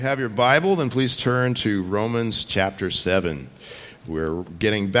Have your Bible, then please turn to Romans chapter 7. We're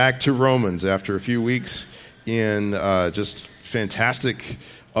getting back to Romans after a few weeks in just fantastic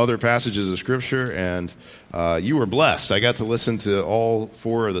other passages of Scripture, and you were blessed. I got to listen to all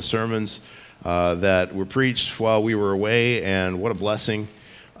four of the sermons that were preached while we were away, and what a blessing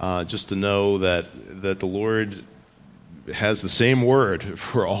just to know that the Lord has the same word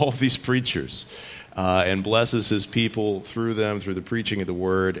for all of these preachers. And blesses his people through them, through the preaching of the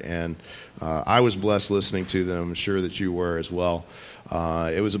word. And I was blessed listening to them. I'm sure that you were as well.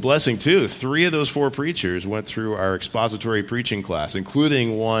 It was a blessing, too. 3 of those 4 preachers went through our expository preaching class,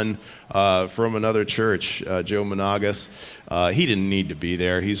 including one from another church, Joe Monagas. He didn't need to be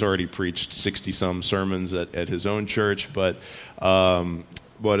there. He's already preached 60-some sermons at his own church. But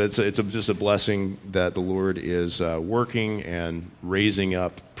it's just a blessing that the Lord is working and raising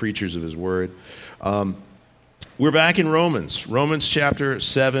up preachers of his word. We're back in Romans. Romans chapter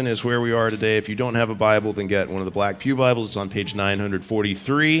 7 is where we are today. If you don't have a Bible, then get one of the Black Pew Bibles. It's on page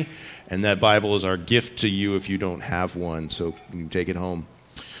 943, and that Bible is our gift to you if you don't have one, so you can take it home.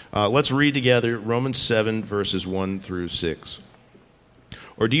 Let's read together Romans 7, verses 1 through 6.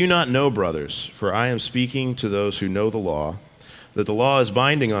 Or do you not know, brothers, for I am speaking to those who know the law, that the law is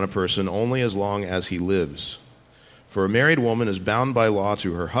binding on a person only as long as he lives. For a married woman is bound by law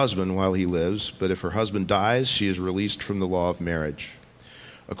to her husband while he lives, but if her husband dies, she is released from the law of marriage.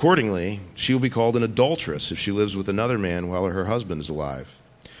 Accordingly, she will be called an adulteress if she lives with another man while her husband is alive.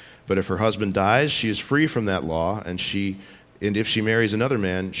 But if her husband dies, she is free from that law, and if she marries another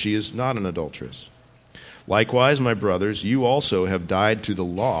man, she is not an adulteress. Likewise, my brothers, you also have died to the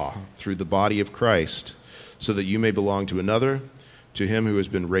law through the body of Christ, so that you may belong to another, to him who has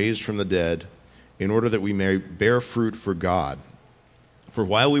been raised from the dead, in order that we may bear fruit for God. For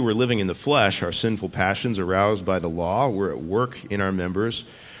while we were living in the flesh, our sinful passions aroused by the law were at work in our members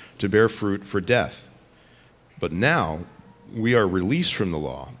to bear fruit for death. But now we are released from the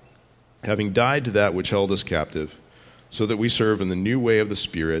law, having died to that which held us captive, so that we serve in the new way of the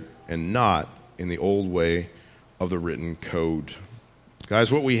Spirit and not in the old way of the written code.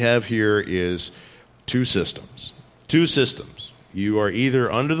 Guys, what we have here is two systems. Two systems. You are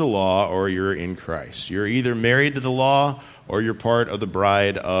either under the law or you're in Christ. You're either married to the law or you're part of the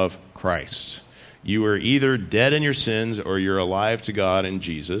bride of Christ. You are either dead in your sins or you're alive to God in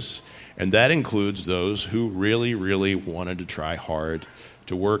Jesus, and that includes those who really, really wanted to try hard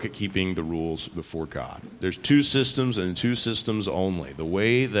to work at keeping the rules before God. There's two systems and two systems only. The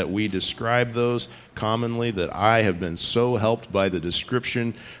way that we describe those commonly, that I have been so helped by the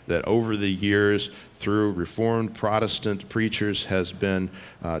description that over the years through Reformed Protestant preachers has been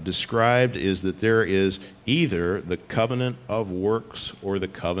described, is that there is either the covenant of works or the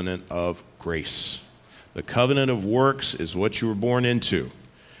covenant of grace. The covenant of works is what you were born into.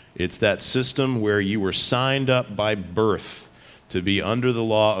 It's that system where you were signed up by birth to be under the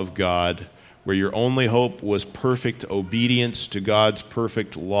law of God, where your only hope was perfect obedience to God's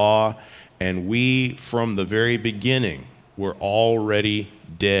perfect law, and we, from the very beginning, were already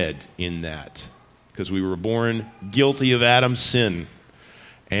dead in that, because we were born guilty of Adam's sin,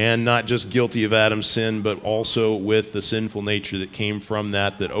 and not just guilty of Adam's sin, but also with the sinful nature that came from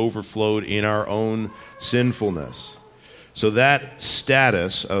that overflowed in our own sinfulness. So that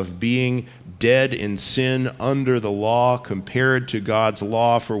status of being dead in sin under the law compared to God's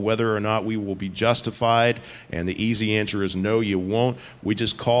law for whether or not we will be justified, and the easy answer is no, you won't. We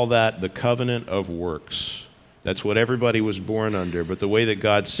just call that the covenant of works. That's what everybody was born under, but the way that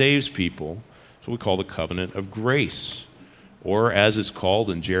God saves people is what we call the covenant of grace, or as it's called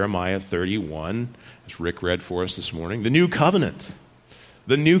in Jeremiah 31, as Rick read for us this morning, the new covenant.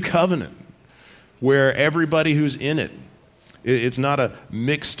 The new covenant, where everybody who's in it, it's not a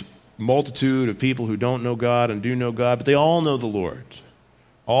mixed multitude of people who don't know God and do know God, but they all know the Lord.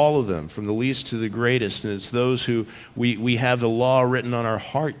 All of them, from the least to the greatest. And it's those who we have the law written on our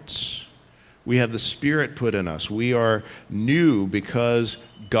hearts. We have the Spirit put in us. We are new because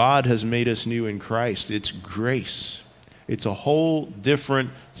God has made us new in Christ. It's grace. It's a whole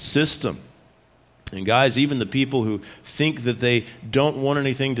different system. And guys, even the people who think that they don't want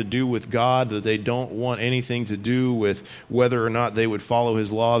anything to do with God, that they don't want anything to do with whether or not they would follow His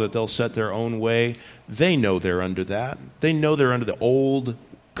law, that they'll set their own way, they know they're under that. They know they're under the old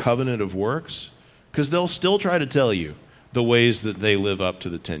covenant of works, because they'll still try to tell you the ways that they live up to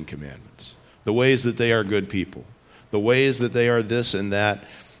the 10 Commandments, the ways that they are good people, the ways that they are this and that.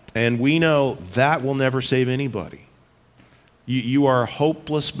 And we know that will never save anybody. You are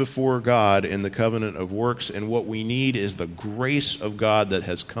hopeless before God in the covenant of works, and what we need is the grace of God that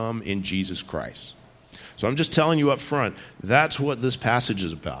has come in Jesus Christ. So I'm just telling you up front, that's what this passage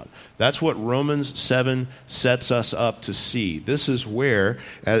is about. That's what Romans 7 sets us up to see. This is where,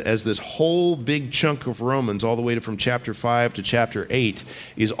 as this whole big chunk of Romans, all the way from chapter 5 to chapter 8,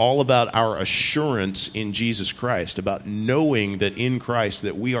 is all about our assurance in Jesus Christ, about knowing that in Christ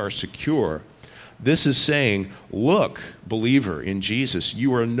that we are secure. This is saying, look, believer in Jesus,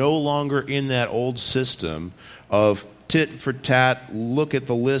 you are no longer in that old system of tit for tat, look at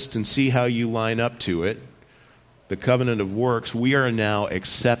the list and see how you line up to it. The covenant of works, we are now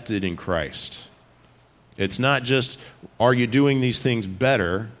accepted in Christ. It's not just, are you doing these things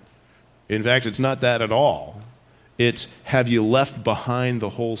better? In fact, it's not that at all. It's, have you left behind the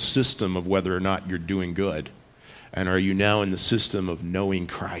whole system of whether or not you're doing good? And are you now in the system of knowing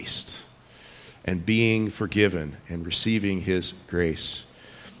Christ and being forgiven and receiving his grace?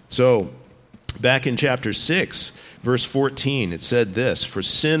 So, back in chapter 6, verse 14, it said this, "For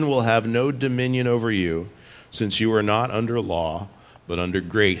sin will have no dominion over you, since you are not under law, but under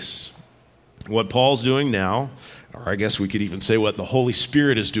grace." What Paul's doing now, or I guess we could even say what the Holy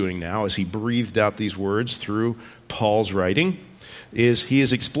Spirit is doing now as he breathed out these words through Paul's writing, is he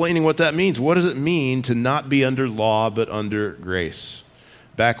is explaining what that means. What does it mean to not be under law, but under grace?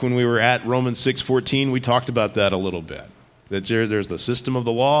 Back when we were at Romans 6:14, we talked about that a little bit. That there's the system of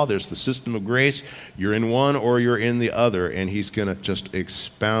the law, there's the system of grace. You're in one or you're in the other. And he's going to just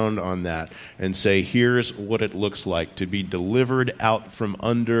expound on that and say, here's what it looks like to be delivered out from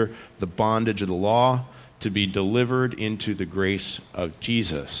under the bondage of the law, to be delivered into the grace of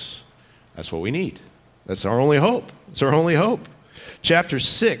Jesus. That's what we need. That's our only hope. It's our only hope. Chapter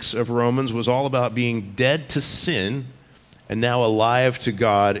 6 of Romans was all about being dead to sin and now alive to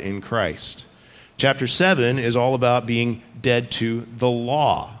God in Christ. Chapter 7 is all about being dead to the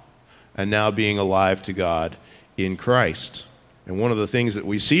law and now being alive to God in Christ. And one of the things that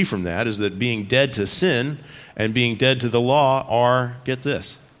we see from that is that being dead to sin and being dead to the law are, get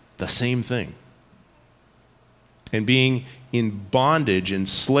this, the same thing. And being in bondage and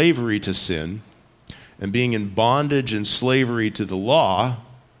slavery to sin and being in bondage and slavery to the law,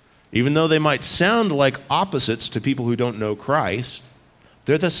 even though they might sound like opposites to people who don't know Christ,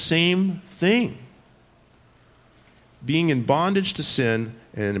 they're the same thing. Being in bondage to sin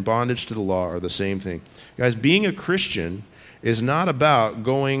and in bondage to the law are the same thing. Guys, being a Christian is not about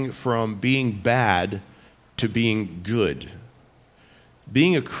going from being bad to being good.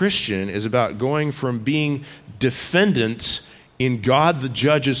 Being a Christian is about going from being defendants in God the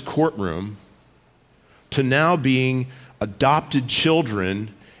judge's courtroom to now being adopted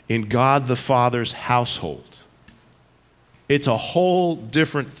children in God the Father's household. It's a whole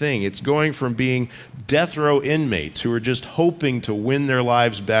different thing. It's going from being death row inmates who are just hoping to win their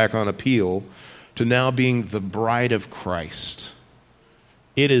lives back on appeal to now being the bride of Christ.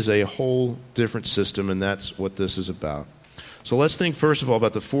 It is a whole different system, and that's what this is about. So let's think first of all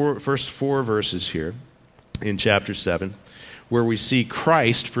about the first four verses here in chapter 7, where we see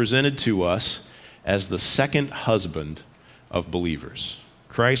Christ presented to us as the second husband of believers.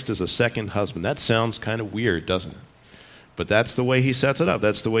 Christ is a second husband. That sounds kind of weird, doesn't it? But that's the way he sets it up.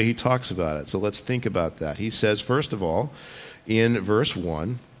 That's the way he talks about it. So let's think about that. He says, first of all, in verse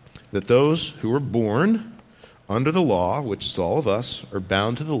 1, that those who are born under the law, which is all of us, are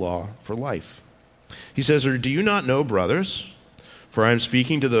bound to the law for life. He says, "Or do you not know, brothers, for I am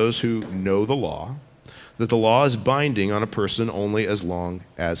speaking to those who know the law, that the law is binding on a person only as long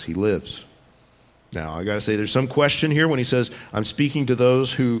as he lives." Now, I got to say, there's some question here when he says, I'm speaking to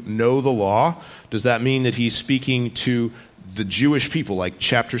those who know the law. Does that mean that he's speaking to the Jewish people, like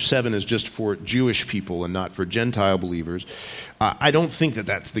chapter 7 is just for Jewish people and not for Gentile believers? I don't think that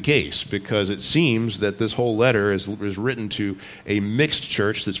that's the case, because it seems that this whole letter is written to a mixed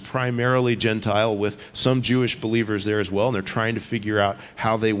church that's primarily Gentile with some Jewish believers there as well, and they're trying to figure out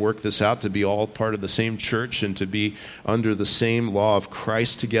how they work this out to be all part of the same church and to be under the same law of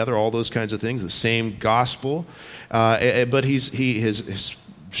Christ together, all those kinds of things, the same gospel. But he has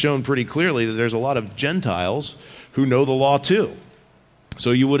shown pretty clearly that there's a lot of Gentiles who know the law too.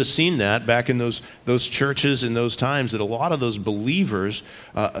 So you would have seen that back in those churches in those times, that a lot of those believers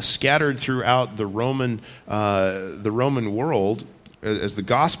scattered throughout the Roman world, as the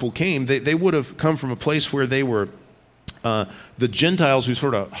gospel came, they would have come from a place where they were the Gentiles who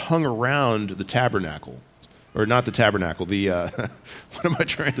sort of hung around the tabernacle, or not the tabernacle, the what am I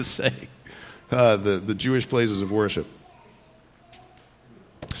trying to say? The Jewish places of worship.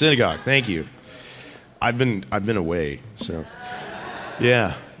 Synagogue, thank you. I've been away, so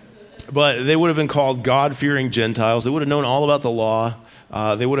yeah. But they would have been called God-fearing Gentiles. They would have known all about the law.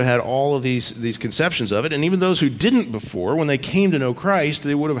 They would have had all of these conceptions of it. And even those who didn't before, when they came to know Christ,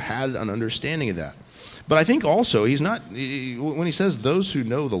 they would have had an understanding of that. But I think also when he says those who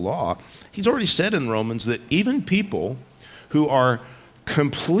know the law, he's already said in Romans that even people who are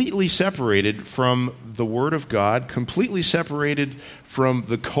completely separated from the Word of God, completely separated from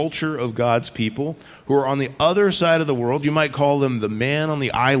the culture of God's people, who are on the other side of the world, you might call them the man on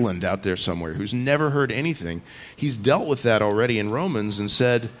the island out there somewhere who's never heard anything. He's dealt with that already in Romans and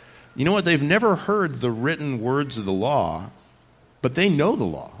said, you know what, they've never heard the written words of the law, but they know the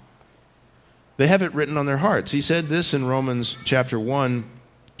law. They have it written on their hearts. He said this in Romans chapter 1,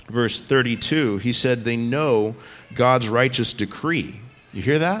 verse 32. He said they know God's righteous decree. You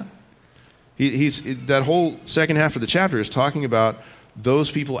hear that? That whole second half of the chapter is talking about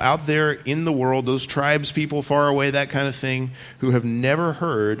those people out there in the world, those tribes people far away, that kind of thing, who have never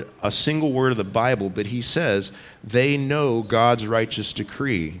heard a single word of the Bible, but he says they know God's righteous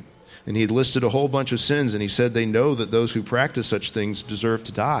decree. And he listed a whole bunch of sins, and he said they know that those who practice such things deserve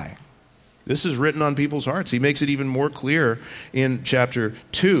to die. This is written on people's hearts. He makes it even more clear in chapter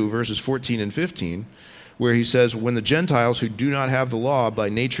 2, verses 14 and 15, where he says, when the Gentiles who do not have the law by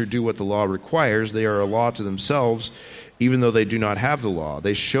nature do what the law requires, they are a law to themselves, even though they do not have the law.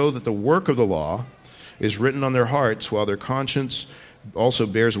 They show that the work of the law is written on their hearts, while their conscience also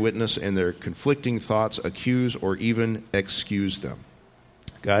bears witness, and their conflicting thoughts accuse or even excuse them.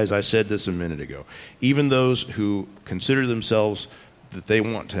 Guys, I said this a minute ago. Even those who consider themselves that they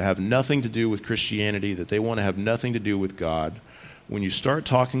want to have nothing to do with Christianity, that they want to have nothing to do with God, when you start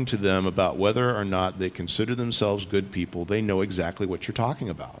talking to them about whether or not they consider themselves good people, they know exactly what you're talking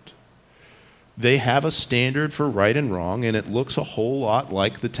about. They have a standard for right and wrong, and it looks a whole lot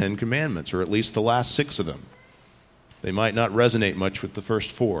like the Ten Commandments, or at least the last 6 of them. They might not resonate much with the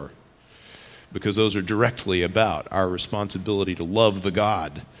first 4, because those are directly about our responsibility to love the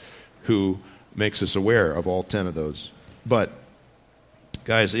God who makes us aware of all 10 of those. But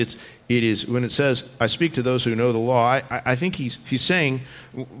guys, it is when it says, I speak to those who know the law, I think he's saying,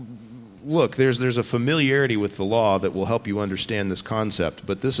 look, there's a familiarity with the law that will help you understand this concept,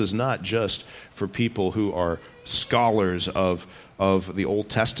 but this is not just for people who are scholars of the Old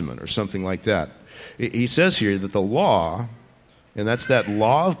Testament or something like that. He says here that the law, and that's that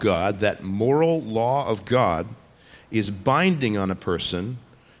law of God, that moral law of God, is binding on a person,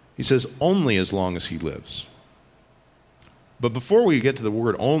 he says, only as long as he lives. But before we get to the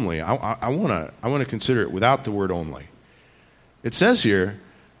word only, I want to consider it without the word only. It says here,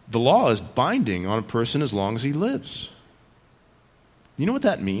 the law is binding on a person as long as he lives. You know what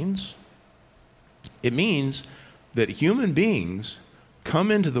that means? It means that human beings come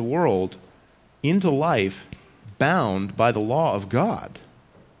into the world, into life, bound by the law of God.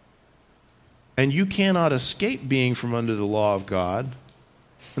 And you cannot escape being from under the law of God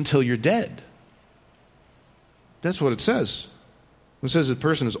until you're dead. That's what it says. When it says a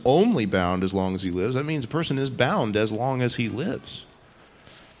person is only bound as long as he lives, that means a person is bound as long as he lives.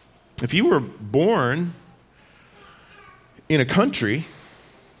 If you were born in a country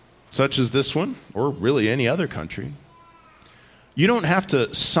such as this one, or really any other country, you don't have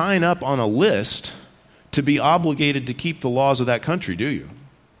to sign up on a list to be obligated to keep the laws of that country, do you?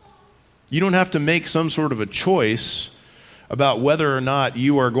 You don't have to make some sort of a choice about whether or not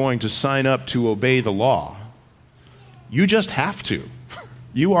you are going to sign up to obey the law. You just have to.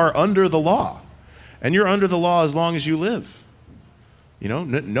 You are under the law. And you're under the law as long as you live. You know,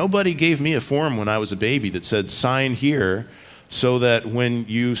 nobody gave me a form when I was a baby that said, sign here, so that when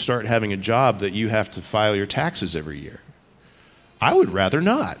you start having a job that you have to file your taxes every year. I would rather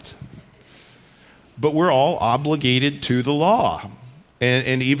not. But we're all obligated to the law.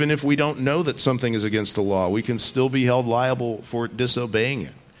 And even if we don't know that something is against the law, we can still be held liable for disobeying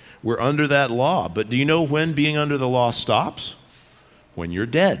it. We're under that law. But do you know when being under the law stops? When you're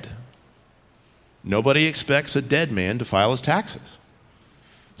dead. Nobody expects a dead man to file his taxes.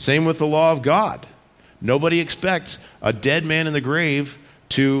 Same with the law of God. Nobody expects a dead man in the grave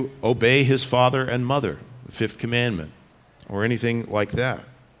to obey his father and mother, the 5th commandment, or anything like that.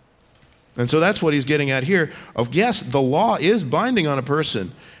 And so that's what he's getting at here. Yes, the law is binding on a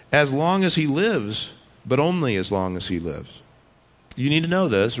person as long as he lives, but only as long as he lives. You need to know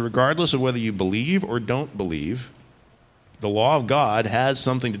this, regardless of whether you believe or don't believe, the law of God has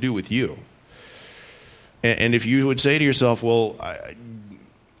something to do with you. And if you would say to yourself, well,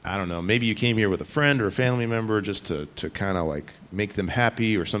 I don't know, maybe you came here with a friend or a family member just to kind of like make them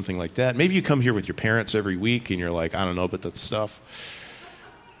happy or something like that. Maybe you come here with your parents every week and you're like, I don't know, but that stuff.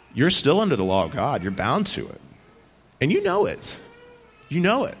 You're still under the law of God. You're bound to it. And you know it. You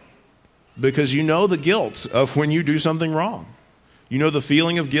know it. Because you know the guilt of when you do something wrong. You know the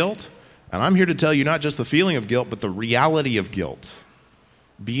feeling of guilt? And I'm here to tell you not just the feeling of guilt, but the reality of guilt.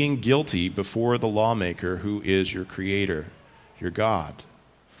 being guilty before the lawmaker who is your creator, your God.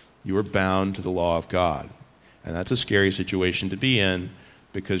 You are bound to the law of God. And that's a scary situation to be in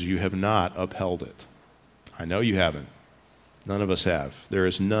because you have not upheld it. I know you haven't. None of us have. There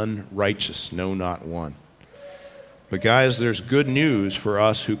is none righteous, no, not one. But guys, there's good news for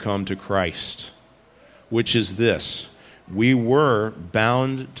us who come to Christ, which is this. We were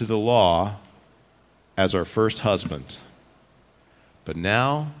bound to the law as our first husband, but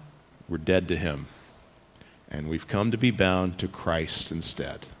now we're dead to him, and we've come to be bound to Christ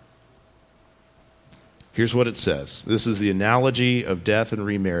instead. Here's what it says. This is the analogy of death and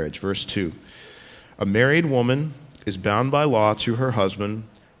remarriage. Verse 2. A married woman is bound by law to her husband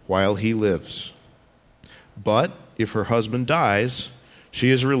while he lives. But if her husband dies, she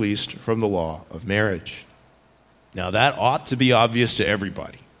is released from the law of marriage. Now that ought to be obvious to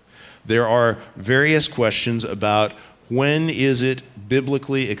everybody. There are various questions about when is it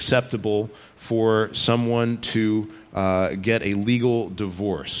biblically acceptable for someone to get a legal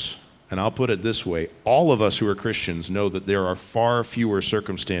divorce. And I'll put it this way. All of us who are Christians know that there are far fewer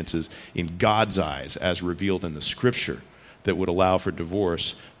circumstances in God's eyes as revealed in the Scripture that would allow for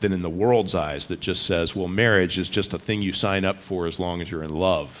divorce than in the world's eyes that just says, well, marriage is just a thing you sign up for as long as you're in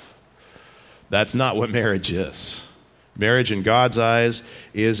love. That's not what marriage is. Marriage in God's eyes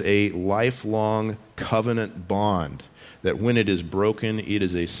is a lifelong covenant bond that when it is broken, it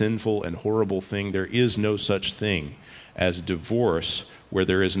is a sinful and horrible thing. There is no such thing as divorce where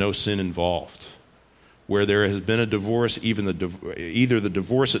there is no sin involved. Where there has been a divorce, either the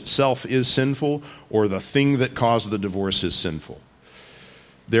divorce itself is sinful or the thing that caused the divorce is sinful.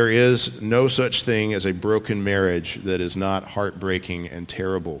 There is no such thing as a broken marriage that is not heartbreaking and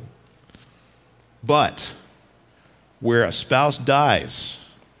terrible. But where a spouse dies,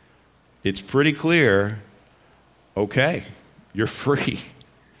 it's pretty clear, okay, you're free.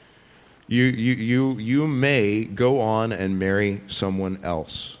 You may go on and marry someone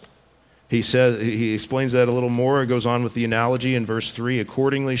else. He explains that a little more. It goes on with the analogy in verse 3.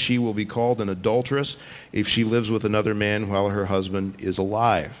 Accordingly, she will be called an adulteress if she lives with another man while her husband is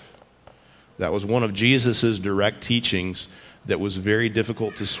alive. That was one of Jesus' direct teachings that was very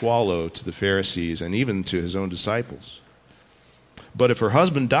difficult to swallow to the Pharisees and even to his own disciples. But if her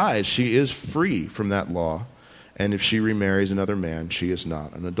husband dies, she is free from that law, and if she remarries another man, she is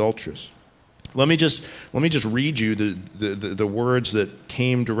not an adulteress. Let me just read you the words that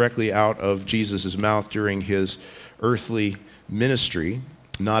came directly out of Jesus' mouth during his earthly ministry,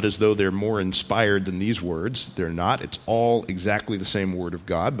 not as though they're more inspired than these words. They're not. It's all exactly the same word of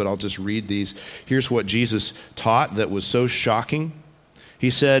God, but I'll just read these. Here's what Jesus taught that was so shocking. He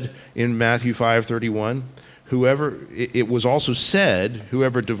said in Matthew 5:31, it was also said,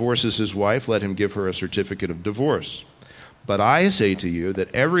 whoever divorces his wife, let him give her a certificate of divorce. But I say to you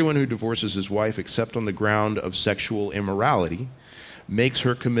that everyone who divorces his wife except on the ground of sexual immorality makes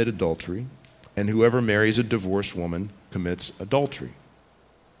her commit adultery, and whoever marries a divorced woman commits adultery.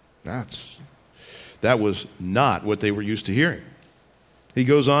 That was not what they were used to hearing. He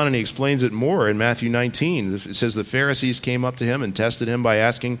goes on and he explains it more in Matthew 19. It says the Pharisees came up to him and tested him by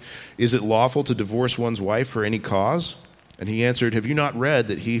asking, is it lawful to divorce one's wife for any cause? And he answered, have you not read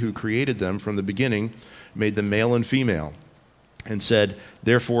that he who created them from the beginning made them male and female? And said,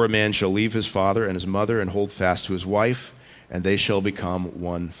 therefore a man shall leave his father and his mother and hold fast to his wife, and they shall become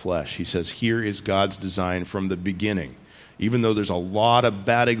one flesh. He says, here is God's design from the beginning. Even though there's a lot of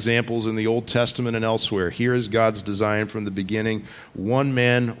bad examples in the Old Testament and elsewhere, here is God's design from the beginning. One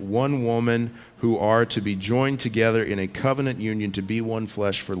man, one woman who are to be joined together in a covenant union to be one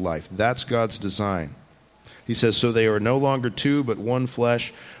flesh for life. That's God's design. He says, so they are no longer two, but one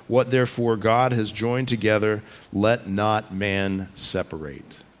flesh. What therefore God has joined together, let not man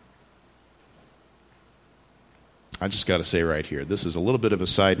separate. I just got to say right here, this is a little bit of a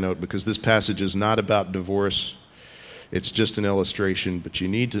side note because this passage is not about divorce. It's just an illustration, but you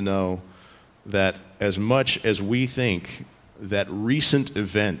need to know that as much as we think that recent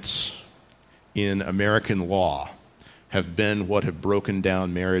events in American law have been what have broken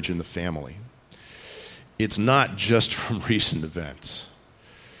down marriage and the family, it's not just from recent events.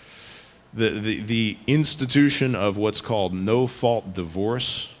 The institution of what's called no-fault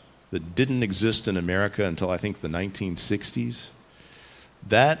divorce that didn't exist in America until I think the 1960s,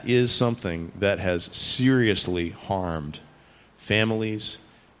 that is something that has seriously harmed families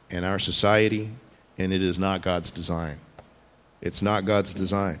and our society, and it is not God's design. It's not God's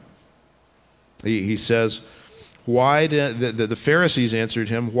design. He says, why the Pharisees answered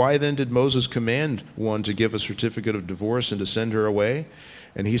him, why then did Moses command one to give a certificate of divorce and to send her away?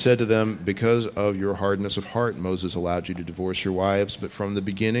 And he said to them, because of your hardness of heart, Moses allowed you to divorce your wives, but from the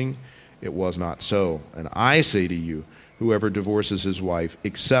beginning it was not so. And I say to you, whoever divorces his wife,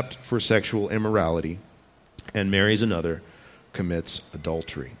 except for sexual immorality, and marries another, commits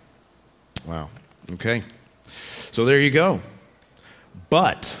adultery. Wow. Okay. So there you go.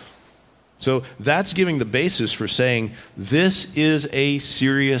 But, so that's giving the basis for saying this is a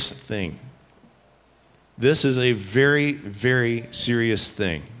serious thing. This is a very, very serious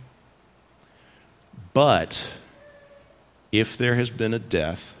thing. But if there has been a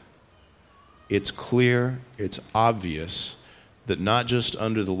death, it's clear, it's obvious that not just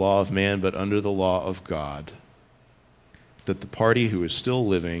under the law of man, but under the law of God, that the party who is still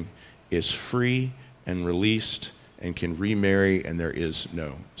living is free and released and can remarry, and there is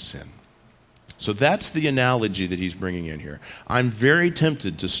no sin. So that's the analogy that he's bringing in here. I'm very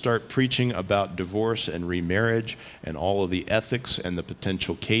tempted to start preaching about divorce and remarriage and all of the ethics and the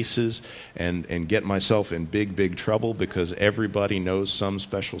potential cases and get myself in big, big trouble because everybody knows some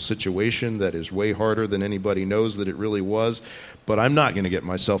special situation that is way harder than anybody knows that it really was. But I'm not going to get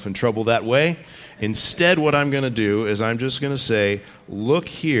myself in trouble that way. Instead, what I'm going to do is I'm just going to say, look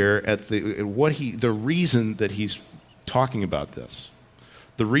here at the reason that he's talking about this.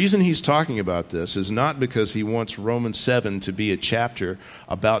 The reason he's talking about this is not because he wants Romans 7 to be a chapter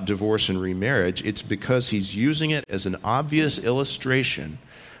about divorce and remarriage. It's because he's using it as an obvious illustration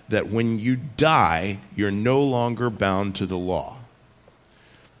that when you die, you're no longer bound to the law.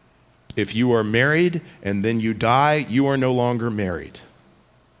 If you are married and then you die, you are no longer married.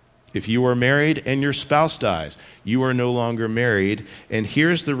 If you are married and your spouse dies, you are no longer married. And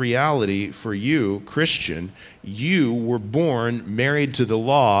here's the reality for you, Christian. You were born married to the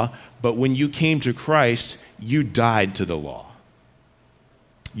law, but when you came to Christ, you died to the law.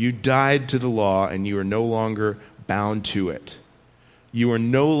 You died to the law, and you are no longer bound to it. You are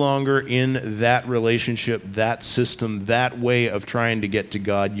no longer in that relationship, that system, that way of trying to get to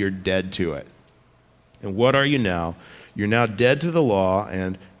God. You're dead to it. And what are you now? You're now dead to the law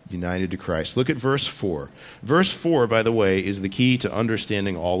and united to Christ. Look at verse 4. Verse 4, by the way, is the key to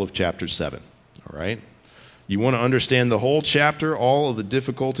understanding all of chapter 7. All right? You want to understand the whole chapter, all of the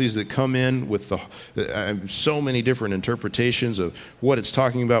difficulties that come in with so many different interpretations of what it's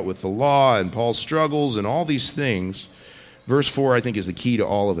talking about with the law and Paul's struggles and all these things. Verse 4, I think, is the key to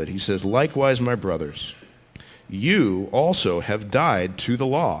all of it. He says, likewise, my brothers, you also have died to the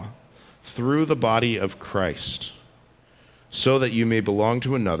law through the body of Christ, so that you may belong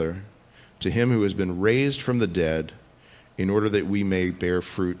to another, to him who has been raised from the dead, in order that we may bear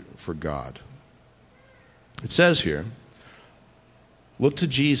fruit for God. It says here, look to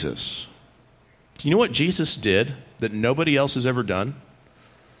Jesus. Do you know what Jesus did that nobody else has ever done?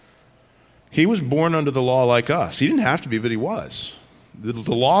 He was born under the law like us. He didn't have to be, but he was. The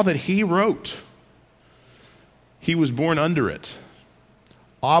law that he wrote, he was born under it,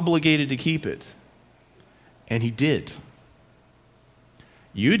 obligated to keep it, and he did.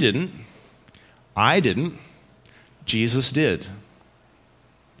 You didn't. I didn't. Jesus did.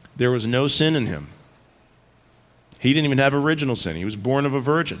 There was no sin in him. He didn't even have original sin. He was born of a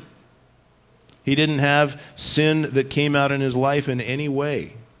virgin. He didn't have sin that came out in his life in any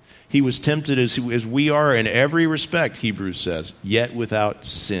way. He was tempted as we are in every respect, Hebrews says, yet without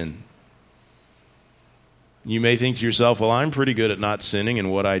sin. You may think to yourself, well, I'm pretty good at not sinning in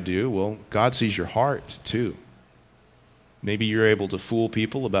what I do. Well, God sees your heart too. Maybe you're able to fool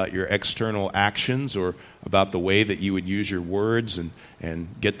people about your external actions or about the way that you would use your words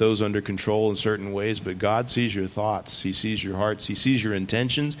and get those under control in certain ways, but God sees your thoughts. He sees your hearts. He sees your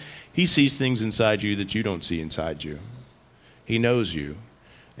intentions. He sees things inside you that you don't see inside you. He knows you,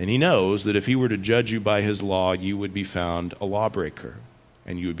 and he knows that if he were to judge you by his law, you would be found a lawbreaker,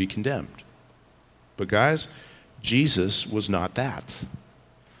 and you would be condemned. But guys, Jesus was not that.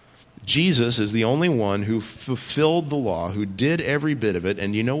 Jesus is the only one who fulfilled the law, who did every bit of it.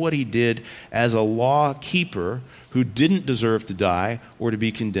 And you know what he did as a law keeper who didn't deserve to die or to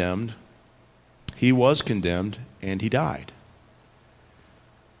be condemned? He was condemned and he died.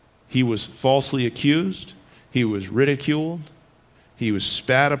 He was falsely accused. He was ridiculed. He was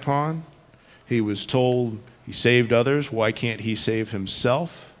spat upon. He was told he saved others. Why can't he save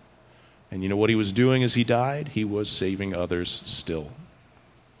himself? And you know what he was doing as he died? He was saving others still.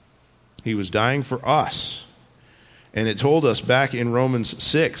 He was dying for us. And it told us back in Romans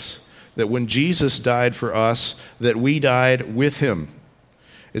 6 that when Jesus died for us, that we died with him.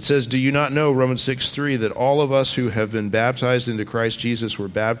 It says, do you not know, Romans 6:3, that all of us who have been baptized into Christ Jesus were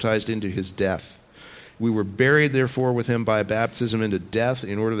baptized into his death? We were buried, therefore, with him by baptism into death,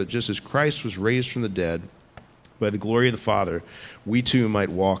 in order that just as Christ was raised from the dead by the glory of the Father, we too might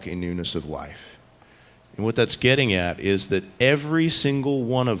walk in newness of life. And what that's getting at is that every single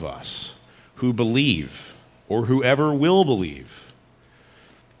one of us who believe, or whoever will believe,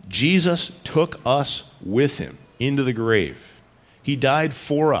 Jesus took us with him into the grave. He died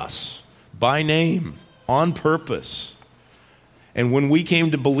for us, by name, on purpose. And when we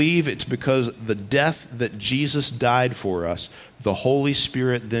came to believe, it's because the death that Jesus died for us, the Holy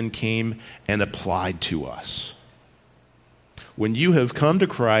Spirit then came and applied to us. When you have come to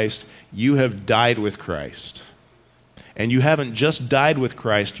Christ, you have died with Christ. And you haven't just died with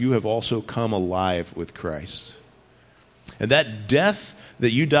Christ, you have also come alive with Christ. And that death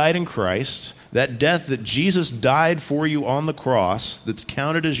that you died in Christ, that death that Jesus died for you on the cross, that's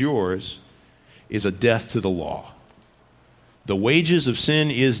counted as yours, is a death to the law. The wages of sin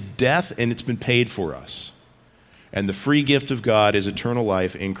is death, and it's been paid for us. And the free gift of God is eternal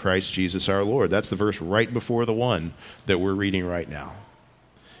life in Christ Jesus our Lord. That's the verse right before the one that we're reading right now.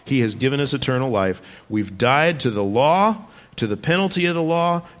 He has given us eternal life. We've died to the law, to the penalty of the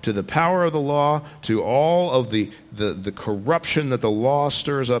law, to the power of the law, to all of the corruption that the law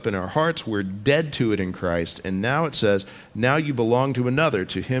stirs up in our hearts. We're dead to it in Christ. And now it says, now you belong to another,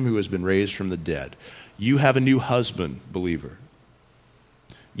 to him who has been raised from the dead. You have a new husband, believer.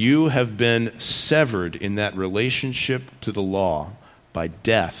 You have been severed in that relationship to the law by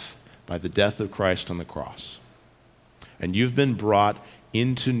death, by the death of Christ on the cross. And you've been brought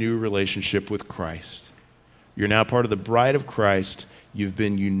into new relationship with Christ. You're now part of the bride of Christ. You've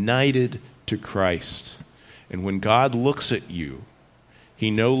been united to Christ. And when God looks at you, he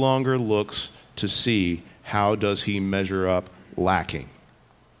no longer looks to see how does he measure up lacking.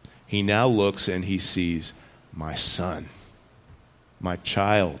 He now looks and he sees my son, my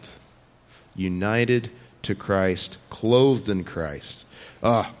child, united to Christ, clothed in Christ.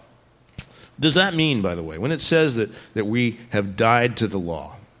 Does that mean, by the way, when it says that we have died to the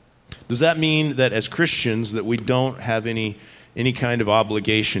law, does that mean that as Christians that we don't have any kind of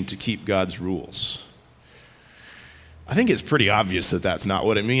obligation to keep God's rules? I think it's pretty obvious that that's not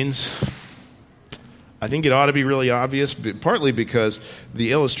what it means. I think it ought to be really obvious, partly because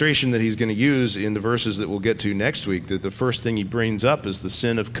the illustration that he's going to use in the verses that we'll get to next week, that the first thing he brings up is the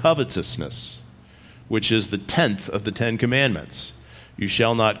sin of covetousness, which is the 10th of the 10 commandments. You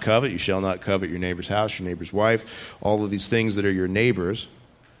shall not covet. You shall not covet your neighbor's house, your neighbor's wife, all of these things that are your neighbor's.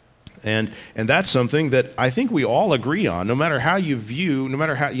 And that's something that I think we all agree on, no matter how you view, no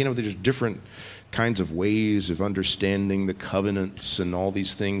matter how, there's different kinds of ways of understanding the covenants and all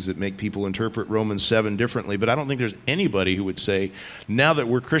these things that make people interpret Romans 7 differently. But I don't think there's anybody who would say, now that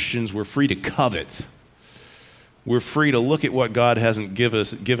we're Christians, we're free to covet. We're free to look at what God hasn't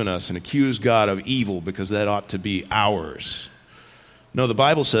given us and accuse God of evil because that ought to be ours. No, the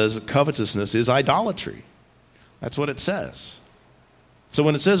Bible says that covetousness is idolatry. That's what it says. So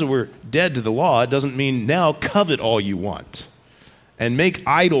when it says that we're dead to the law, it doesn't mean now covet all you want and make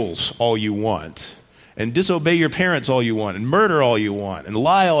idols all you want and disobey your parents all you want and murder all you want and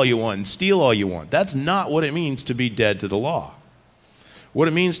lie all you want and steal all you want. That's not what it means to be dead to the law. What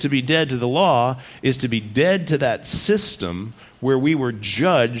it means to be dead to the law is to be dead to that system where we were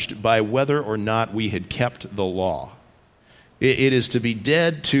judged by whether or not we had kept the law. It is to be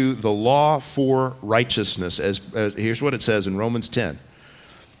dead to the law for righteousness. As here's what it says in Romans 10.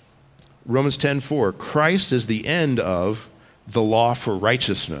 Romans 10:4, Christ is the end of the law for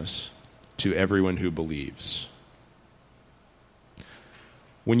righteousness to everyone who believes.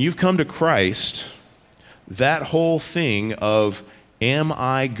 When you've come to Christ, that whole thing of am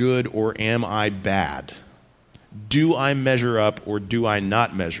I good or am I bad? Do I measure up or do I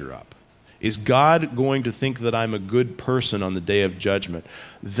not measure up? Is God going to think that I'm a good person on the day of judgment?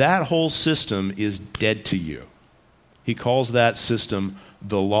 That whole system is dead to you. He calls that system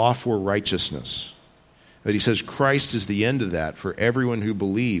the law for righteousness. But he says Christ is the end of that for everyone who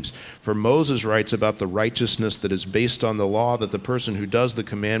believes. For Moses writes about the righteousness that is based on the law, that the person who does the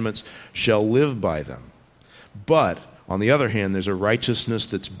commandments shall live by them. But, on the other hand, there's a righteousness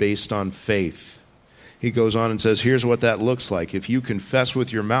that's based on faith. He goes on and says, here's what that looks like. If you confess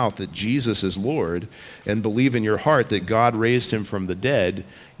with your mouth that Jesus is Lord and believe in your heart that God raised him from the dead,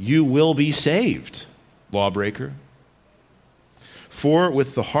 you will be saved, lawbreaker. For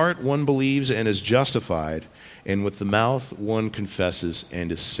with the heart one believes and is justified, and with the mouth one confesses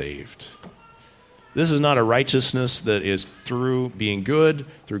and is saved. This is not a righteousness that is through being good,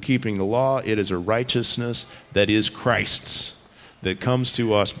 through keeping the law. It is a righteousness that is Christ's, that comes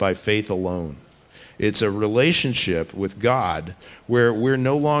to us by faith alone. It's a relationship with God where we're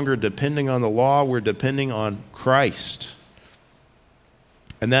no longer depending on the law, we're depending on Christ.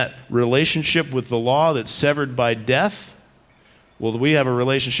 And that relationship with the law that's severed by death, well, we have a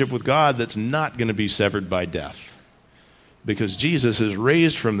relationship with God that's not going to be severed by death. Because Jesus is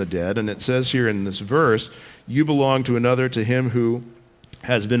raised from the dead, and it says here in this verse, you belong to another, to him who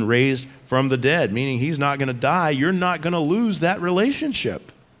has been raised from the dead, meaning he's not going to die. You're not going to lose that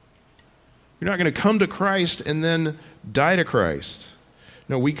relationship. You're not going to come to Christ and then die to Christ.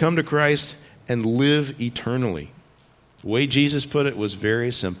 No, we come to Christ and live eternally. The way Jesus put it was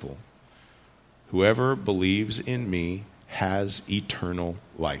very simple. Whoever believes in me has eternal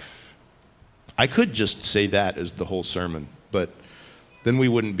life. I could just say that as the whole sermon, but then we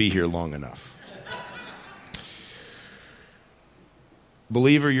wouldn't be here long enough.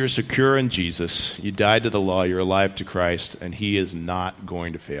 Believer, you're secure in Jesus. You died to the law. You're alive to Christ, and he is not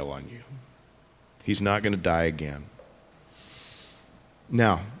going to fail on you. He's not going to die again.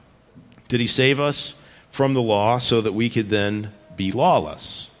 Now, did he save us from the law so that we could then be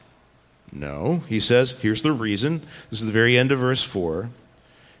lawless? No. He says, here's the reason. This is the very end of verse 4.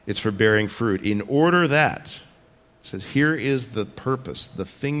 It's for bearing fruit. In order that, it says, here is the purpose, the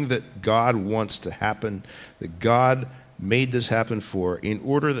thing that God wants to happen, that God made this happen for, in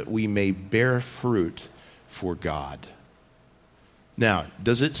order that we may bear fruit for God. Now,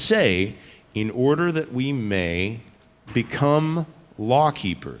 does it say, in order that we may become law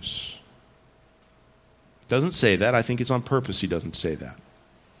keepers? It doesn't say that. I think it's on purpose he doesn't say that.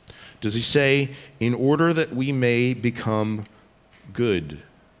 Does he say, in order that we may become good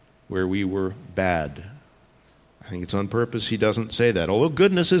where we were bad? I think it's on purpose he doesn't say that. Although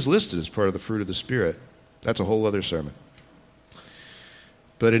goodness is listed as part of the fruit of the Spirit. That's a whole other sermon.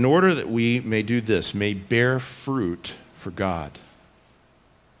 But in order that we may do this, may bear fruit for God.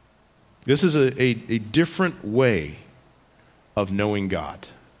 This is a different way of knowing God.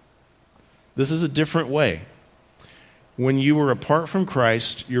 This is a different way. When you were apart from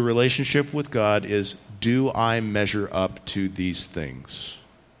Christ, your relationship with God is, do I measure up to these things?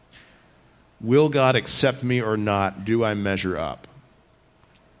 Will God accept me or not? Do I measure up?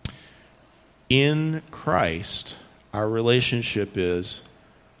 In Christ, our relationship is,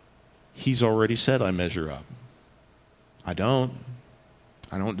 he's already said I measure up. I don't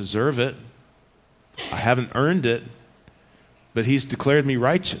deserve it. I haven't earned it. But he's declared me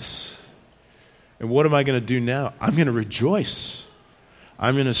righteous. And what am I going to do now? I'm going to rejoice.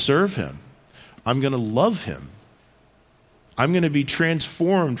 I'm going to serve him. I'm going to love him. I'm going to be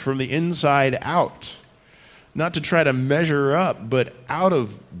transformed from the inside out. Not to try to measure up, but out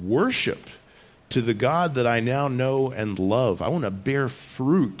of worship to the God that I now know and love. I want to bear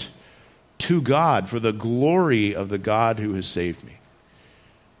fruit to God for the glory of the God who has saved me.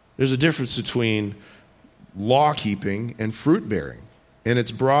 There's a difference between law keeping and fruit bearing. And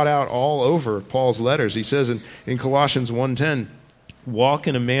it's brought out all over Paul's letters. He says in Colossians 1:10, walk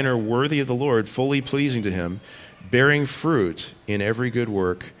in a manner worthy of the Lord, fully pleasing to him, bearing fruit in every good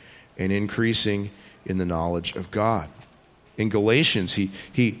work and increasing in the knowledge of God. In Galatians,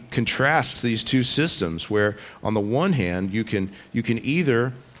 he contrasts these two systems where on the one hand, you can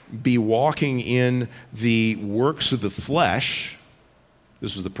either be walking in the works of the flesh.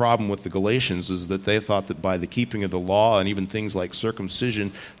 This was the problem with the Galatians, is that they thought that by the keeping of the law and even things like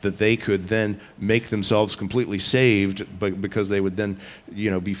circumcision, that they could then make themselves completely saved because they would then,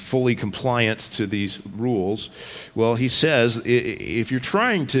 be fully compliant to these rules. Well, he says, if you're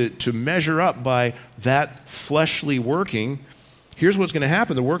trying to measure up by that fleshly working, here's what's going to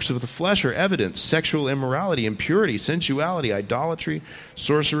happen. The works of the flesh are evident: sexual immorality, impurity, sensuality, idolatry,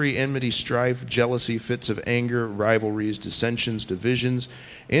 sorcery, enmity, strife, jealousy, fits of anger, rivalries, dissensions, divisions,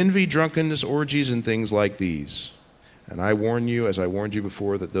 envy, drunkenness, orgies, and things like these. And I warn you, as I warned you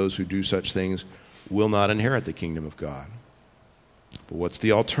before, that those who do such things will not inherit the kingdom of God. But what's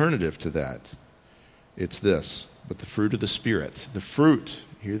the alternative to that? It's this: but the fruit of the Spirit. The fruit,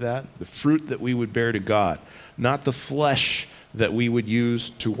 hear that? The fruit that we would bear to God, not the flesh that we would use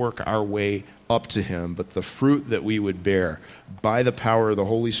to work our way up to him, but the fruit that we would bear by the power of the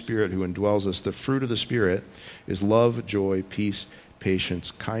Holy Spirit who indwells us. The fruit of the Spirit is love, joy, peace,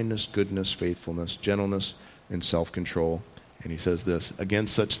 patience, kindness, goodness, faithfulness, gentleness, and self-control. And he says this: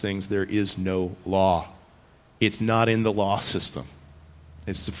 against such things there is no law. It's not in the law system.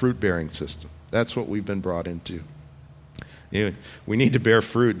 It's the fruit-bearing system. That's what we've been brought into. We need to bear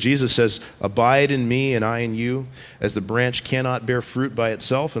fruit. Jesus says, abide in me and I in you. As the branch cannot bear fruit by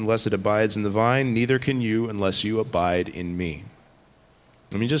itself unless it abides in the vine, neither can you unless you abide in me.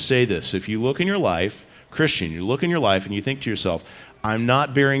 Let me just say this. If you look in your life, Christian, you look in your life and you think to yourself, I'm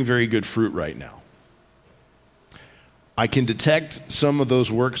not bearing very good fruit right now. I can detect some of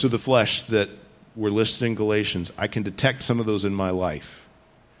those works of the flesh that were listed in Galatians. I can detect some of those in my life.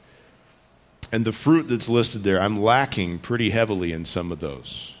 And the fruit that's listed there, I'm lacking pretty heavily in some of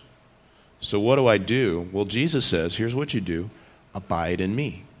those. So what do I do? Well, Jesus says, here's what you do. Abide in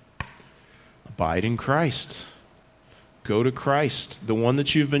me. Abide in Christ. Go to Christ, the one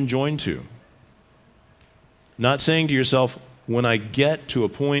that you've been joined to. Not saying to yourself, when I get to a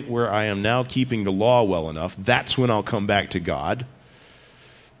point where I am now keeping the law well enough, that's when I'll come back to God.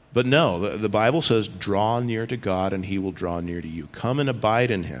 But no, the Bible says, draw near to God and he will draw near to you. Come and abide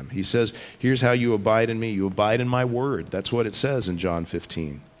in him. He says, here's how you abide in me. You abide in my word. That's what it says in John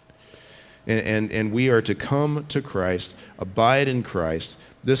 15. And we are to come to Christ, abide in Christ.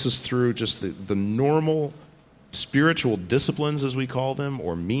 This is through just the normal spiritual disciplines, as we call them,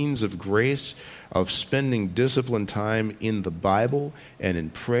 or means of grace, of spending disciplined time in the Bible and in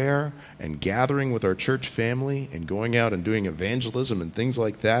prayer and gathering with our church family and going out and doing evangelism and things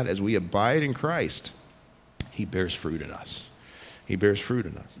like that. As we abide in Christ, he bears fruit in us. He bears fruit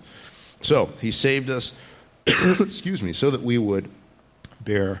in us. So he saved us, excuse me, so that we would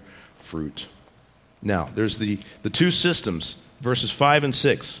bear fruit. Now, there's the two systems, verses 5 and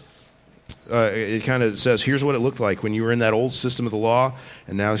 6. It kind of says, here's what it looked like when you were in that old system of the law,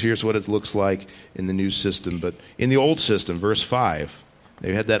 and now here's what it looks like in the new system. But in the old system, verse 5,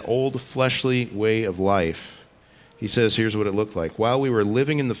 they had that old fleshly way of life. He says, here's what it looked like. While we were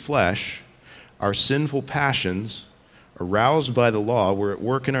living in the flesh, our sinful passions, aroused by the law, were at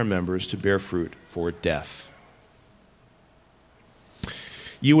work in our members to bear fruit for death.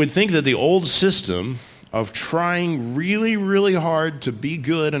 You would think that the old system of trying really, really hard to be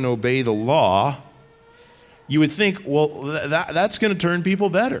good and obey the law, you would think, well, that's going to turn people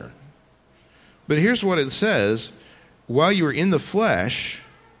better. But here's what it says. While you were in the flesh,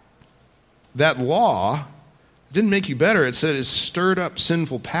 that law didn't make you better. It said it stirred up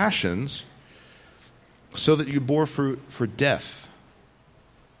sinful passions so that you bore fruit for death.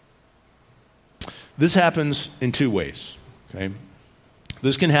 This happens in two ways. Okay?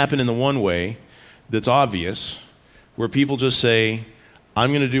 This can happen in the one way that's obvious, where people just say, I'm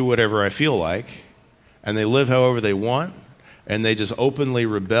going to do whatever I feel like, and they live however they want, and they just openly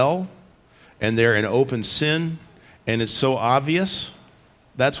rebel, and they're in open sin, and it's so obvious.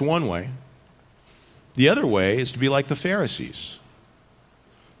 That's one way. The other way is to be like the Pharisees.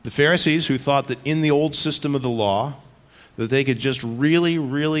 The Pharisees who thought that in the old system of the law, that they could just really,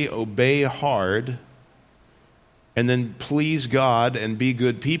 really obey hard, and then please God and be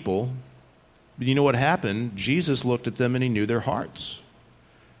good people. But you know what happened? Jesus looked at them and he knew their hearts.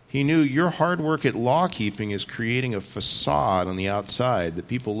 He knew your hard work at law keeping is creating a facade on the outside that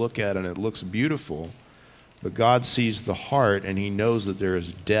people look at and it looks beautiful. But God sees the heart and he knows that there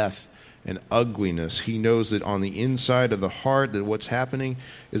is death and ugliness. He knows that on the inside of the heart that what's happening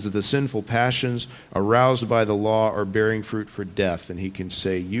is that the sinful passions aroused by the law are bearing fruit for death. And he can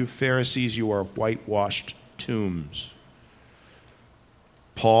say, you Pharisees, you are whitewashed tombs.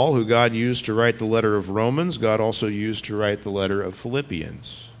 Paul, who God used to write the letter of Romans, God also used to write the letter of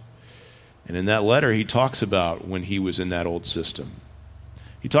Philippians. And in that letter, he talks about when he was in that old system.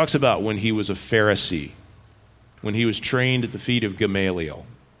 He talks about when he was a Pharisee, when he was trained at the feet of Gamaliel.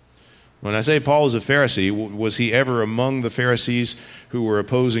 When I say Paul was a Pharisee, was he ever among the Pharisees who were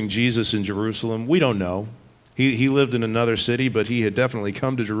opposing Jesus in Jerusalem? We don't know. He lived in another city, but he had definitely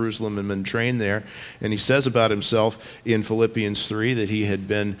come to Jerusalem and been trained there. And he says about himself in Philippians 3 that he had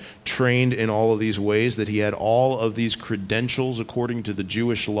been trained in all of these ways, that he had all of these credentials according to the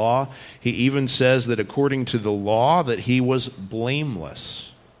Jewish law. He even says that according to the law that he was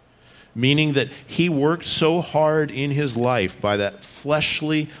blameless, meaning that he worked so hard in his life by that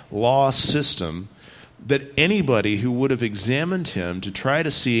fleshly law system that anybody who would have examined him to try to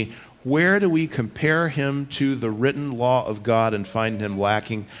see where do we compare him to the written law of God and find him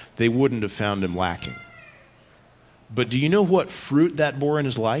lacking, they wouldn't have found him lacking. But do you know what fruit that bore in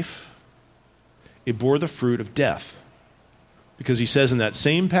his life? It bore the fruit of death. Because he says in that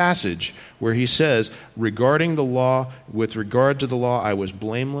same passage where he says, regarding the law, with regard to the law, I was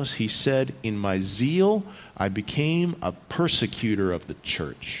blameless. He said, in my zeal, I became a persecutor of the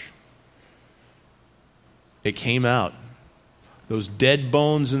church. It came out. Those dead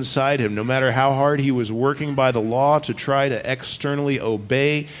bones inside him, no matter how hard he was working by the law to try to externally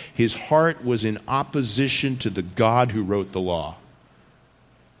obey, his heart was in opposition to the God who wrote the law.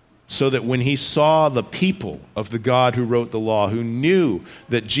 So that when he saw the people of the God who wrote the law, who knew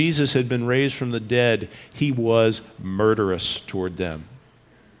that Jesus had been raised from the dead, he was murderous toward them.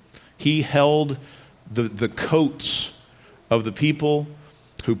 He held the coats of the people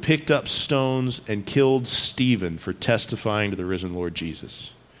who picked up stones and killed Stephen for testifying to the risen Lord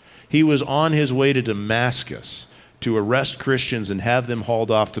Jesus. He was on his way to Damascus to arrest Christians and have them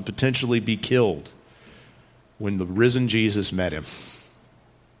hauled off to potentially be killed when the risen Jesus met him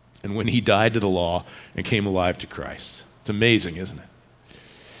and when he died to the law and came alive to Christ. It's amazing, isn't it?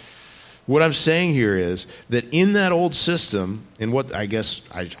 What I'm saying here is that in that old system, and what I guess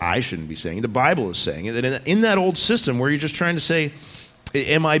I shouldn't be saying, the Bible is saying, that in that old system where you're just trying to say,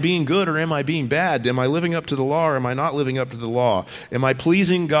 am I being good or am I being bad? Am I living up to the law or am I not living up to the law? Am I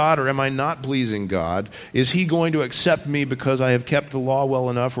pleasing God or am I not pleasing God? Is he going to accept me because I have kept the law well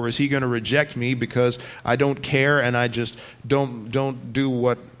enough, or is he going to reject me because I don't care and I just don't do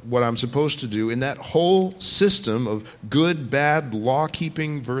what I'm supposed to do? In that whole system of good, bad,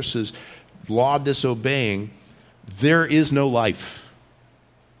 law-keeping versus law disobeying, there is no life.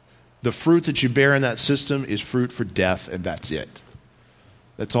 The fruit that you bear in that system is fruit for death, and that's it.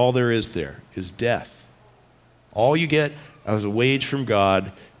 That's all there is there, is death. All you get as a wage from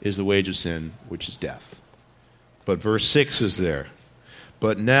God is the wage of sin, which is death. But verse 6 is there.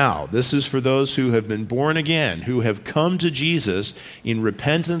 But now, this is for those who have been born again, who have come to Jesus in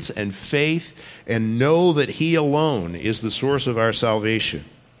repentance and faith and know that he alone is the source of our salvation.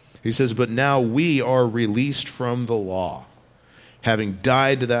 He says, but now we are released from the law, having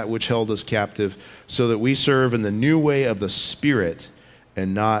died to that which held us captive, so that we serve in the new way of the Spirit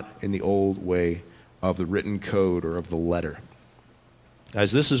and not in the old way of the written code or of the letter.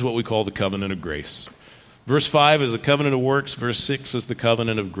 Guys, this is what we call the covenant of grace. Verse 5 is the covenant of works. Verse 6 is the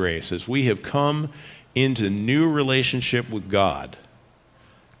covenant of grace. As we have come into new relationship with God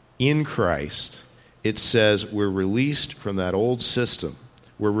in Christ, it says we're released from that old system.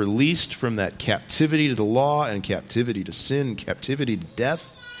 We're released from that captivity to the law and captivity to sin and captivity to death.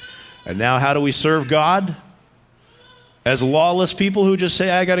 And now how do we serve God? As lawless people who just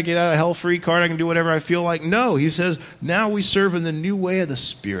say, I got to get out of hell free card, I can do whatever I feel like. No, he says, now we serve in the new way of the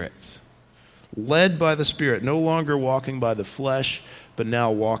Spirit. Led by the Spirit, no longer walking by the flesh, but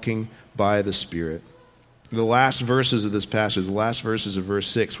now walking by the Spirit. The last verses of this passage, the last verses of verse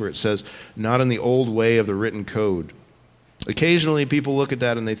 6, where it says, not in the old way of the written code. Occasionally people look at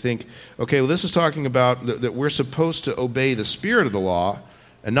that and they think, okay, well, this is talking about that we're supposed to obey the spirit of the law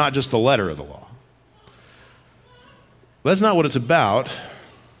and not just the letter of the law. That's not what it's about.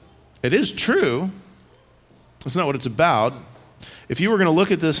 It is true. That's not what it's about. If you were going to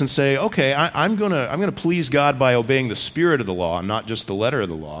look at this and say, okay, I'm going to please God by obeying the spirit of the law and not just the letter of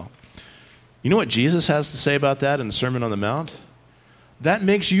the law, you know what Jesus has to say about that in the Sermon on the Mount? That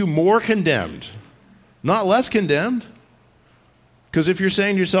makes you more condemned, not less condemned. Because if you're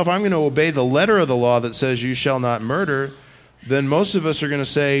saying to yourself, I'm going to obey the letter of the law that says you shall not murder, then most of us are going to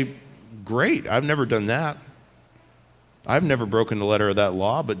say, great, I've never done that. I've never broken the letter of that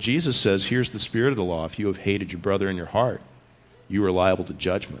law, but Jesus says, here's the spirit of the law. If you have hated your brother in your heart, you are liable to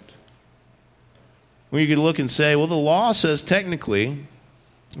judgment. When you could look and say, well, the law says technically,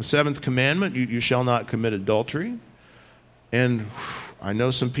 the seventh commandment, you shall not commit adultery. And I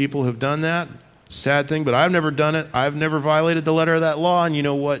know some people have done that. Sad thing, but I've never done it. I've never violated the letter of that law. And you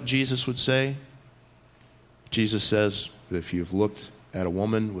know what Jesus would say? Jesus says, if you've looked at a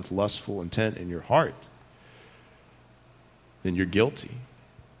woman with lustful intent in your heart, then you're guilty.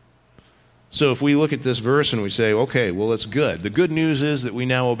 So if we look at this verse and we say, okay, well, it's good. The good news is that we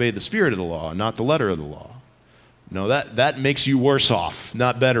now obey the spirit of the law, not the letter of the law. No, that makes you worse off,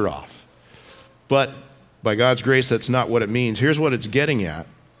 not better off. But by God's grace, that's not what it means. Here's what it's getting at.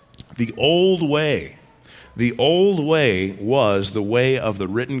 The old way was the way of the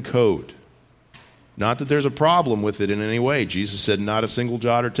written code. Not that there's a problem with it in any way. Jesus said not a single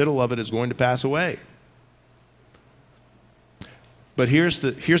jot or tittle of it is going to pass away. But here's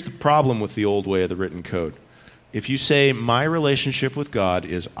the problem with the old way of the written code. If you say, my relationship with God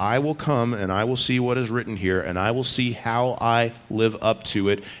is I will come and I will see what is written here and I will see how I live up to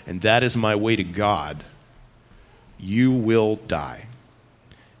it, and that is my way to God, you will die.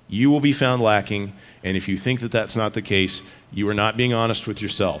 You will be found lacking, and if you think that that's not the case, you are not being honest with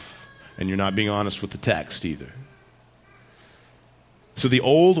yourself, and you're not being honest with the text either. So the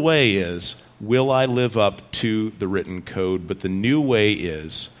old way is, will I live up to the written code? But the new way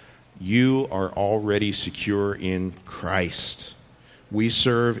is, you are already secure in Christ. We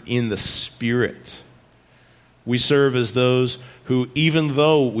serve in the Spirit. We serve as those who, even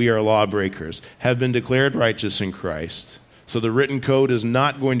though we are lawbreakers, have been declared righteous in Christ. So the written code is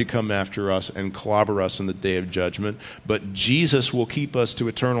not going to come after us and clobber us in the day of judgment, but Jesus will keep us to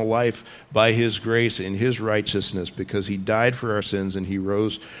eternal life by his grace and his righteousness, because he died for our sins and he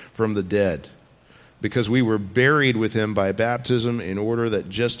rose from the dead. Because we were buried with him by baptism, in order that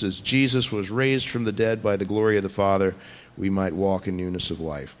just as Jesus was raised from the dead by the glory of the Father, we might walk in newness of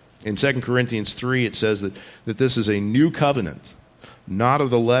life. In 2 Corinthians 3, it says that this is a new covenant, not of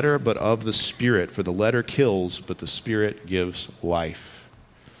the letter, but of the Spirit. For the letter kills, but the Spirit gives life.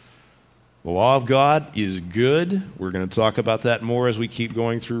 The law of God is good. We're going to talk about that more as we keep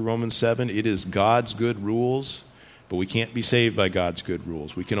going through Romans 7. It is God's good rules, but we can't be saved by God's good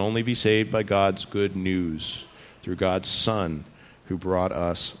rules. We can only be saved by God's good news through God's Son who brought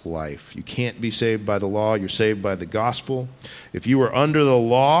us life. You can't be saved by the law. You're saved by the gospel. If you were under the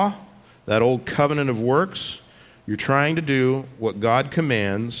law, that old covenant of works, you're trying to do what God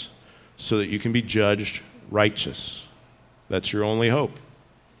commands so that you can be judged righteous. That's your only hope.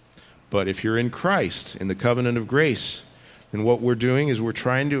 But if you're in Christ, in the covenant of grace, then what we're doing is we're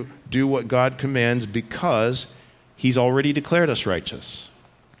trying to do what God commands because He's already declared us righteous.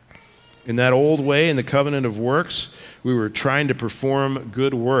 In that old way, in the covenant of works, we were trying to perform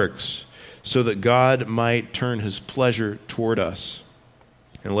good works so that God might turn His pleasure toward us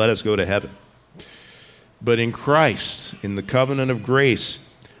and let us go to heaven. But in Christ, in the covenant of grace,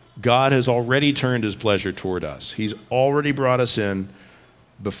 God has already turned His pleasure toward us. He's already brought us in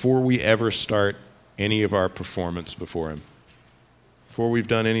before we ever start any of our performance before Him, before we've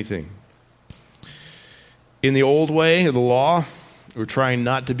done anything. In the old way of the law, we're trying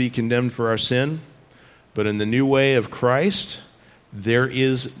not to be condemned for our sin, but in the new way of Christ, there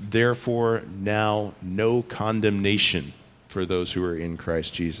is therefore now no condemnation for those who are in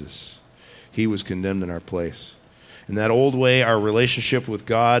Christ Jesus. He was condemned in our place. In that old way, our relationship with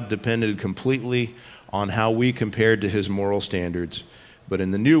God depended completely on how we compared to His moral standards. But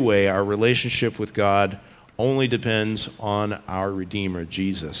in the new way, our relationship with God only depends on our Redeemer,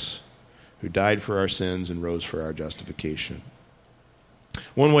 Jesus, who died for our sins and rose for our justification.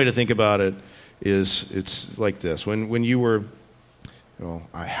 One way to think about it is it's like this. When you were,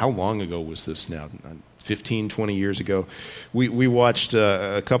 how long ago was this now? 15, 20 years ago. We watched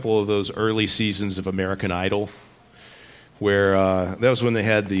a couple of those early seasons of American Idol, where that was when they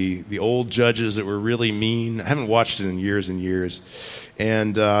had the old judges that were really mean. I haven't watched it in years and years.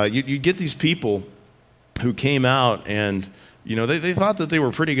 And you get these people who came out and, they thought that they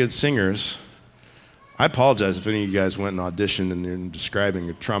were pretty good singers. I apologize if any of you guys went and auditioned and you're describing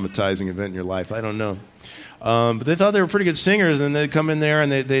a traumatizing event in your life. I don't know. But they thought they were pretty good singers, and then they'd come in there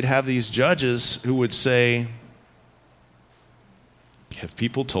and they'd have these judges who would say, "Have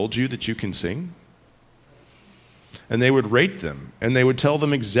people told you that you can sing?" And they would rate them, and they would tell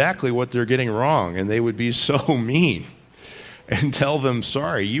them exactly what they're getting wrong, and they would be so mean and tell them,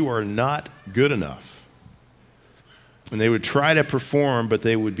 "Sorry, you are not good enough." And they would try to perform, but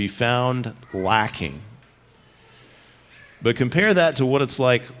they would be found lacking. But compare that to what it's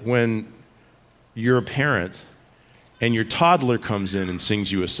like when you're a parent and your toddler comes in and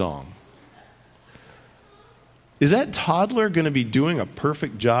sings you a song. Is that toddler going to be doing a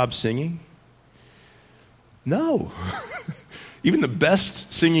perfect job singing? No. Even the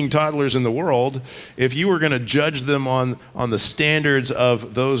best singing toddlers in the world, if you were going to judge them on the standards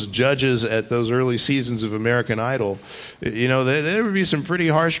of those judges at those early seasons of American Idol, there would be some pretty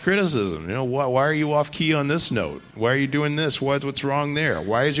harsh criticism. Why are you off key on this note? Why are you doing this? What's wrong there?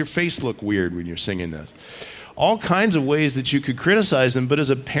 Why does your face look weird when you're singing this? All kinds of ways that you could criticize them, but as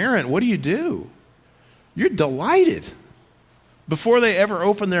a parent, what do? You're delighted. Before they ever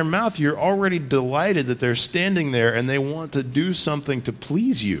open their mouth, you're already delighted that they're standing there and they want to do something to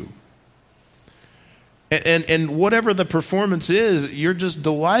please you. And whatever the performance is, you're just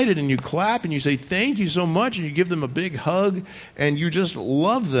delighted and you clap and you say, "Thank you so much," and you give them a big hug and you just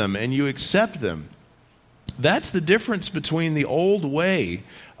love them and you accept them. That's the difference between the old way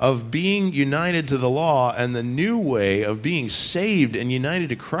of being united to the law and the new way of being saved and united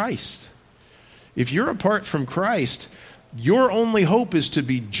to Christ. If you're apart from Christ, your only hope is to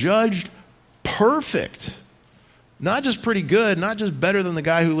be judged perfect. Not just pretty good, not just better than the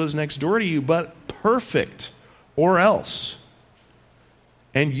guy who lives next door to you, but perfect or else.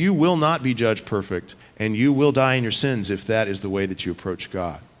 And you will not be judged perfect, and you will die in your sins if that is the way that you approach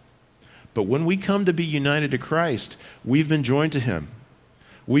God. But when we come to be united to Christ, we've been joined to Him.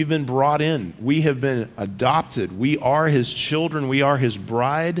 We've been brought in. We have been adopted. We are His children. We are His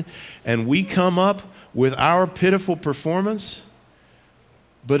bride. And we come up with our pitiful performance,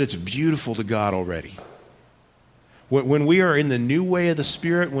 but it's beautiful to God already. When we are in the new way of the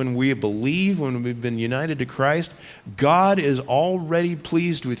Spirit, when we believe, when we've been united to Christ, God is already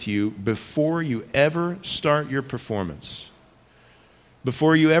pleased with you before you ever start your performance.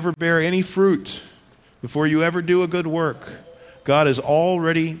 Before you ever bear any fruit, before you ever do a good work, God is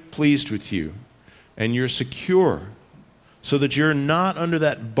already pleased with you, and you're secure so that you're not under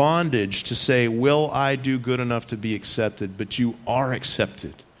that bondage to say, "Will I do good enough to be accepted?" But you are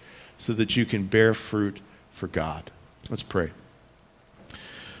accepted. so that you can bear fruit for God. Let's pray.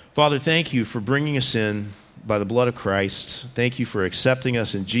 Father, thank you for bringing us in by the blood of Christ. Thank you for accepting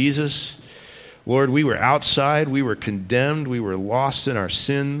us in Jesus. Lord, we were outside, we were condemned, we were lost in our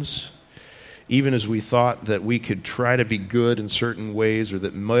sins, even as we thought that we could try to be good in certain ways or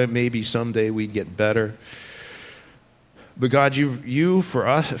that maybe someday we'd get better. But God, for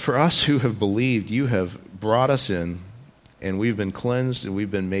us who have believed, you have brought us in, and we've been cleansed and we've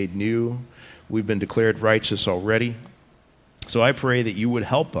been made new. We've been declared righteous already. So I pray that you would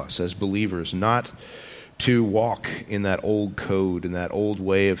help us as believers not to walk in that old code, in that old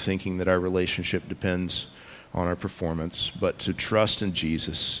way of thinking that our relationship depends on our performance, but to trust in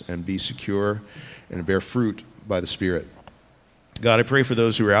Jesus and be secure and bear fruit by the Spirit. God, I pray for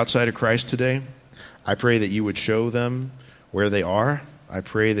those who are outside of Christ today. I pray that you would show them where they are. I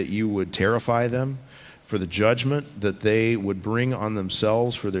pray that you would terrify them for the judgment that they would bring on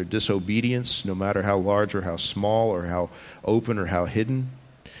themselves for their disobedience, no matter how large or how small or how open or how hidden.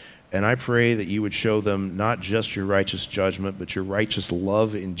 And I pray that you would show them not just your righteous judgment, but your righteous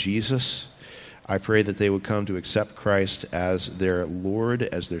love in Jesus. I pray that they would come to accept Christ as their Lord,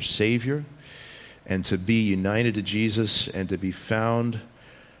 as their Savior, and to be united to Jesus and to be found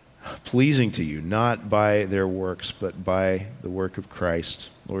pleasing to you, not by their works, but by the work of Christ.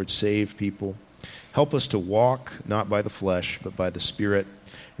 Lord, save people. Help us to walk not by the flesh, but by the Spirit.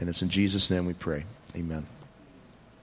 And it's in Jesus' name we pray. Amen.